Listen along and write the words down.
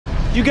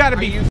You gotta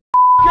be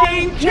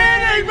f***ing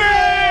kidding me!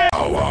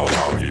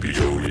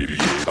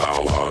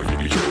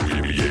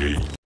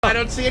 I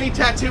don't see any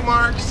tattoo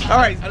marks. All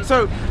right,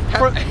 so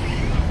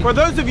for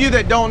those of you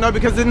that don't know,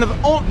 because in the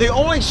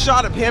only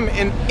shot of him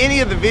in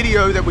any of the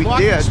video that we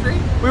did,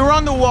 we were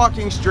on the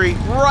walking street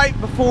right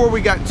before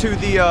we got to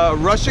the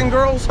Russian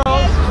girls'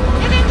 house.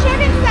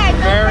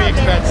 Very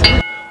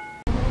expensive.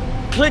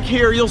 Click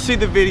here, you'll see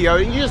the video,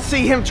 and you just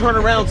see him turn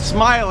around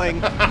smiling.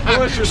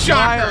 Bush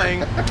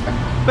smiling.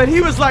 But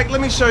he was like,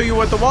 let me show you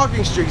what the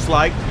walking street's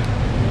like.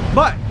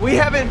 But we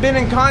haven't been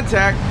in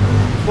contact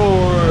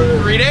for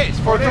 3 days.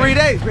 For 3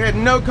 days. We had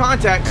no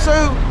contact.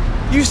 So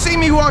you see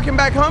me walking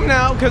back home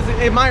now because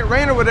it might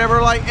rain or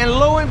whatever, like, and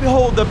lo and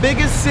behold, the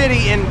biggest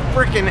city in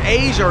freaking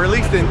Asia, or at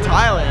least in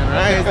Thailand,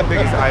 right? It's the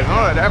biggest, I don't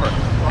know, whatever.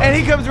 And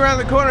he comes around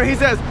the corner, he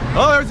says,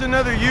 oh, there's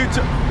another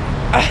YouTube.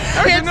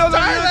 There's another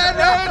Thailand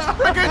Rob.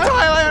 It's freaking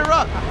Thailand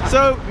Rob.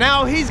 So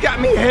now he's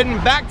got me heading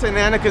back to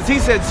Nana because he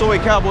said Soy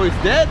Cowboy's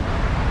dead.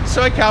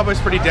 Soy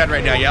Cowboy's pretty dead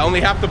right now. Yeah, only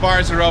half the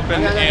bars are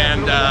open,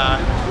 and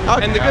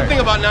the good thing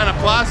about NANA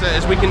Plaza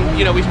is we can,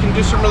 we can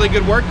do some really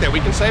good work there. We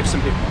can save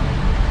some people.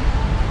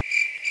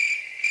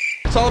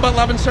 It's all about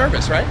love and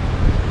service, right?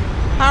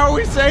 How are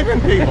we saving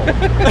people?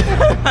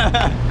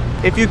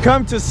 If you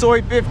come to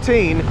Soy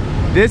 15,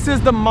 this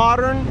is the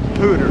modern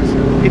Hooters.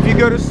 If you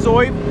go to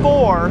Soy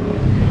 4,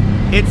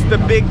 it's the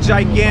big,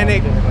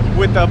 gigantic,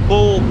 with a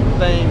bull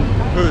thing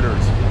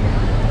Hooters.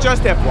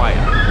 Just FYI.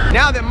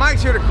 Now that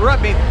Mike's here to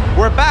corrupt me,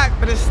 we're back,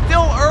 but it's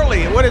still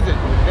early. What is it?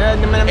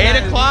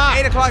 8 o'clock.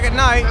 8 o'clock at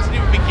night. It doesn't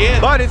even begin.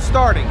 But it's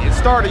starting. It's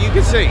starting, you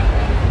can see.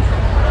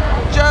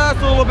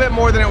 Just a little bit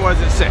more than it was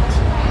at 6.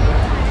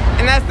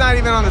 And that's not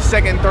even on the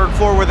second and third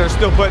floor where they're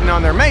still putting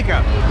on their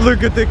makeup.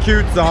 Look at the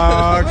cute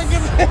socks.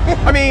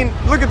 I mean,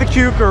 look at the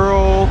cute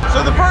girl.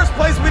 So the first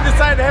place we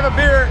decided to have a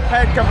beer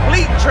had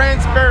complete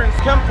transparency.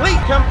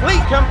 Complete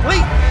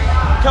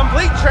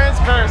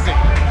transparency.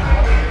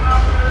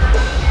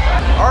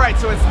 All right,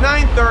 so it's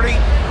 9:30.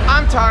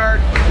 I'm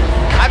tired.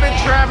 I've been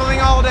traveling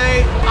all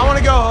day. I want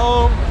to go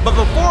home. But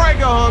before I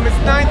go home, it's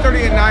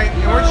 9:30 at night,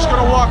 and we're just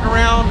going to walk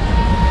around.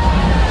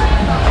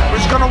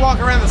 We're just going to walk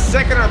around the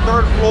second or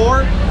third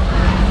floor.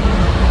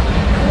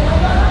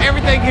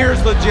 Everything here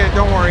is legit,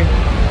 don't worry.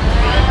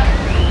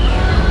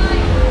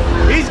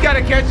 He's got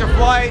to catch a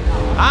flight.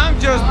 I'm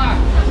just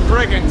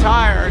freaking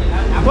tired.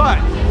 But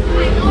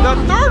the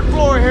third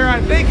floor here, I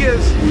think the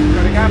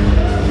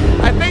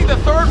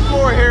third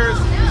floor here is,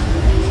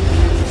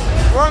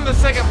 we're on the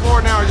second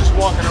floor now, we're just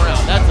walking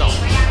around, that's all.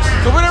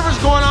 So whatever's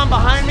going on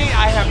behind me,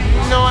 I have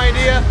no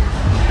idea,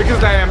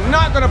 because I am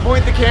not going to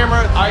point the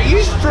camera.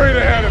 He's straight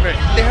ahead of me.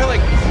 They're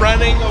like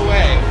running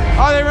away.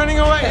 Are they running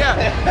away? Yeah,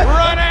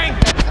 running!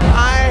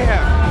 I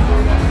have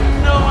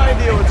no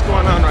idea what's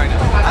going on right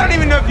now. I don't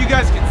even know if you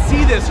guys can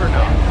see this or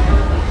not.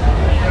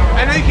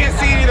 I know you can't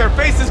see any of their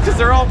faces because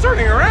they're all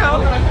turning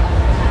around.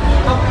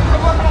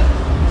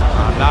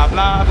 Blah,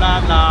 blah,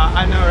 blah, blah.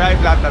 I know, right?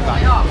 Blah, blah, blah.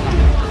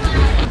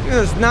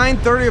 It's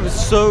 9:30. I was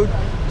so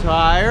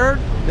tired.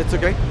 That's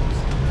okay.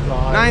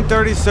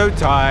 9:30, so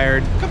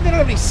tired. How come they don't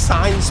have any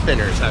sign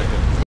spinners out here?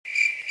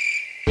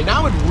 I mean,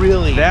 that would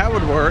really... That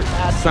would work.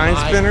 Sign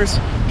spinners.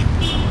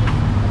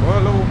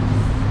 Hello.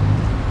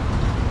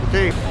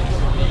 Okay.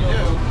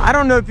 I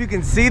don't know if you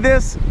can see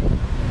this.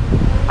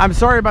 I'm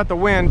sorry about the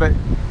wind, but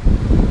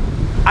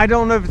I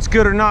don't know if it's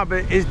good or not,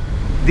 but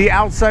the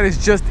outside is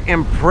just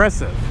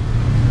impressive.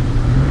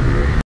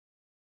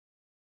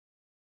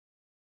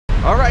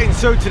 All right, and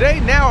so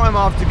today, now I'm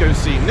off to go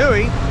see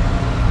Nui,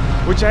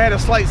 which I had a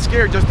slight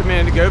scare just a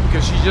minute ago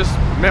because she just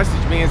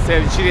messaged me and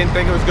said she didn't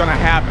think it was gonna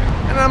happen.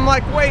 And I'm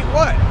like, wait,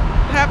 what?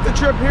 Half the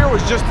trip here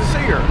was just to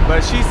see her.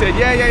 But she said,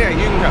 yeah, you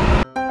can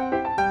come.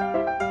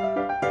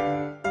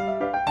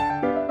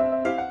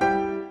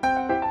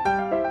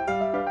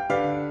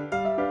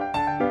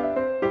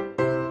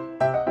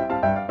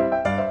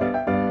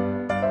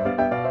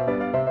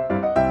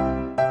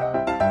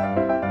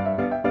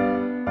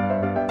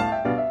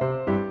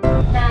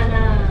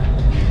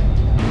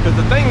 Because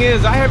the thing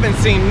is, I haven't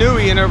seen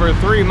Nui in over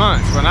 3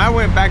 months. When I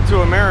went back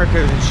to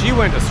America, she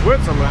went to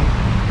Switzerland,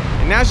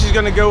 and now she's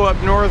gonna go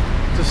up north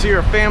to see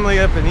her family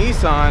up in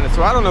Isan.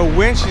 So I don't know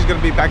when she's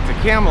gonna be back to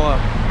Kamala.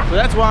 So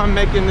that's why I'm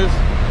making this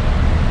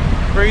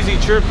crazy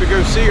trip to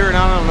go see her, and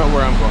I don't know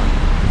where I'm going.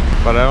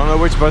 But I don't know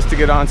which bus to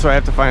get on, so I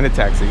have to find a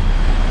taxi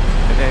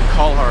and then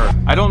call her.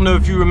 I don't know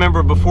if you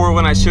remember before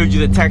when I showed you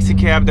the taxi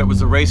cab that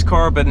was a race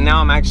car, but now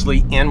I'm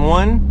actually in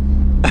one.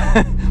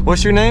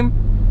 What's your name?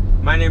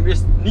 My name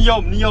is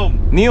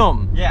Neom.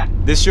 Neom? Yeah.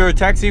 This your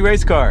taxi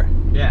race car?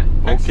 Yeah.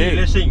 Taxi Okay.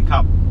 Racing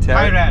Cup.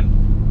 Thailand.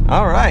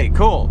 All right,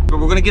 cool. But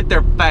we're gonna get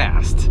there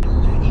fast.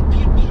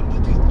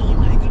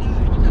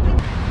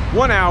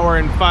 1 hour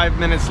and 5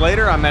 minutes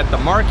later, I'm at the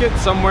market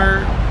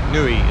somewhere.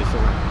 Nui is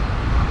around.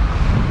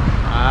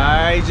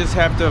 I just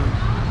have to...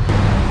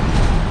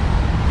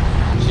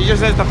 She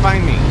just has to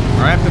find me,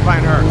 or I have to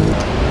find her.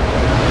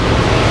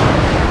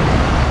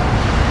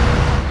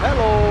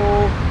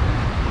 Hello.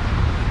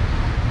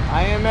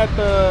 I'm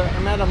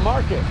at a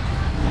market.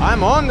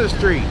 I'm on the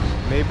street.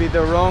 Maybe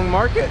the wrong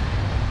market.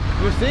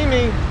 You see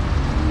me.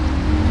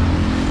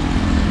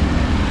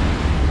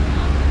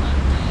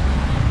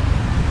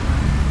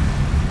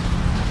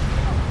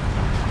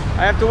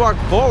 I have to walk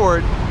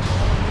forward.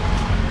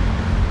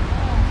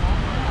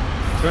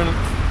 Turn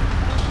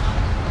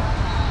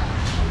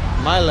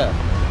my left.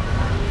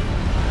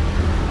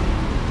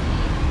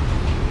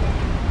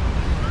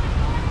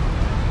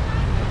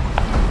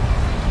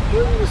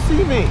 Where do you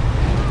see me?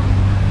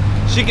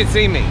 She can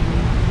see me.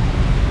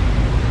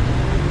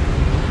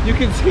 You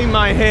can see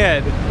my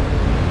head.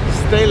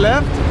 Stay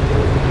left.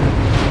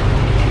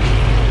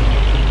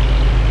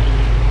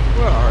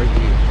 Where are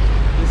you?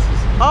 This is.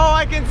 Oh,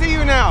 I can see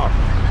you now.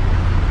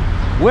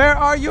 Where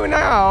are you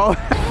now?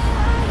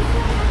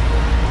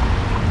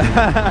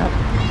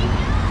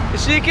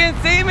 She can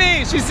see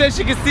me. She says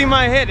she can see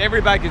my head.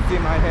 Everybody can see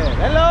my head.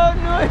 Hello,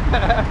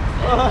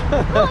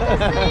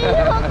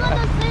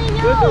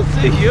 Good to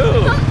see you.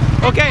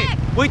 Okay,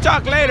 we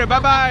talk later. Bye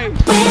bye.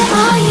 Where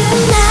are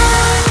you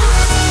now?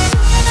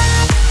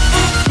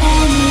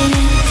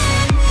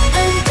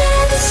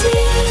 Under the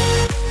sea.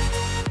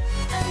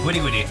 Goody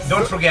goody.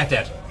 Don't forget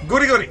that.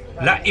 Goody goody.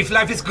 If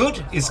life is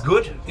good, it's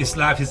good. If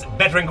life is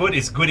better and good,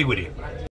 it's goody goody.